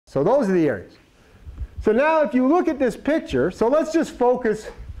So those are the areas. So now if you look at this picture, so let's just focus.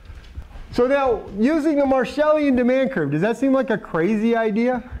 So now using the Marshallian demand curve, does that seem like a crazy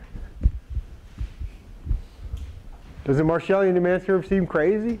idea? Does the Marshallian demand curve seem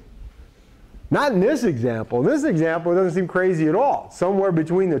crazy? Not in this example. In this example, it doesn't seem crazy at all. It's somewhere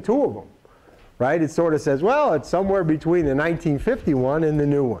between the two of them, right? It sort of says, well, it's somewhere between the 1951 and the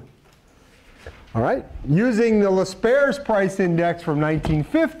new one. All right? Using the Laspeyres price index from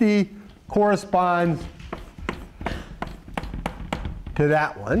 1950 corresponds to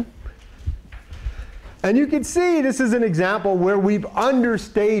that one. And you can see this is an example where we've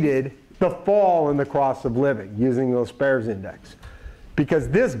understated the fall in the cost of living using the Laspeyres index. Because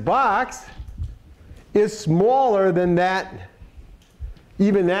this box is smaller than that,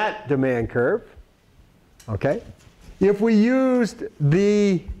 even that demand curve. Okay? If we used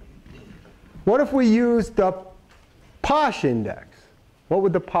the, what if we used the Paasche index? What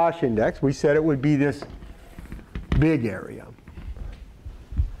would the Paasche index? We said it would be this big area.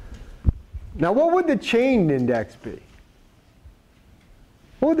 Now what would the chain index be?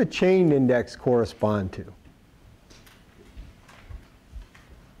 What would the chain index correspond to?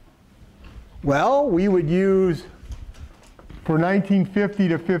 Well, we would use, for 1950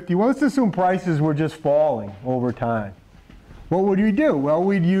 to 50, well, let's assume prices were just falling over time. What would we do? Well,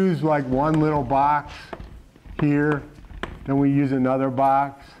 we'd use like one little box here, then we use another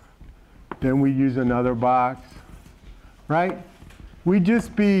box, then we use another box, right? We'd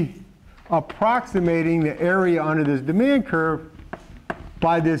just be approximating the area under this demand curve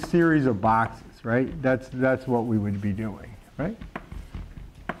by this series of boxes, right? That's what we would be doing, right?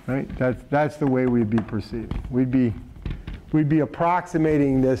 Right? That's the way we'd be proceeding. We'd be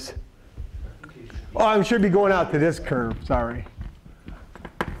approximating this. Oh, I should be going out to this curve, sorry.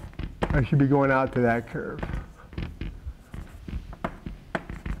 I should be going out to that curve.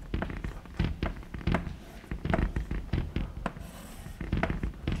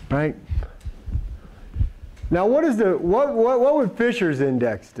 Right? Now what would Fisher's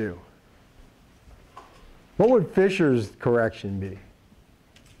index do? What would Fisher's correction be?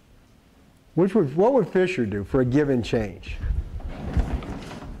 What would Fisher do for a given change?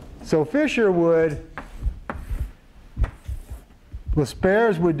 So Fisher would,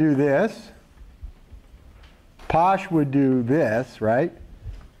 Laspeyres would do this, Paasche would do this, right?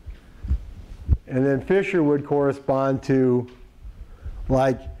 And then Fisher would correspond to,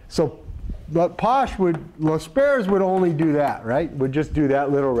 like, so but Laspeyres would only do that, right? Would just do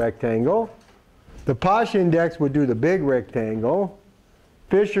that little rectangle. The Paasche index would do the big rectangle.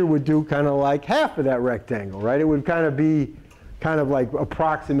 Fisher would do kind of like half of that rectangle, right? It would kind of be kind of like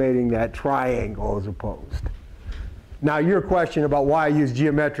approximating that triangle as opposed. Now your question about why I use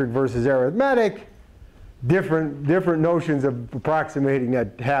geometric versus arithmetic, different notions of approximating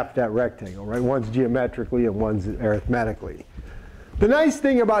that half that rectangle, right? One's geometrically and one's arithmetically. The nice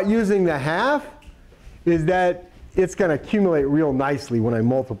thing about using the half is that it's going to accumulate real nicely when I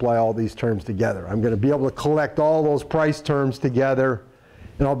multiply all these terms together. I'm going to be able to collect all those price terms together,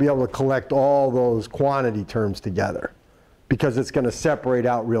 and I'll be able to collect all those quantity terms together because it's going to separate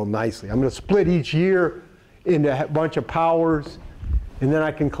out real nicely. I'm going to split each year into a bunch of powers, and then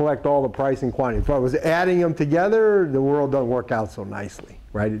I can collect all the price and quantity. If I was adding them together, the world doesn't work out so nicely,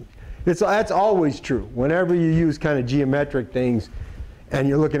 right? That's always true. Whenever you use kind of geometric things and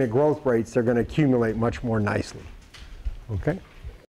you're looking at growth rates, they're going to accumulate much more nicely. Okay?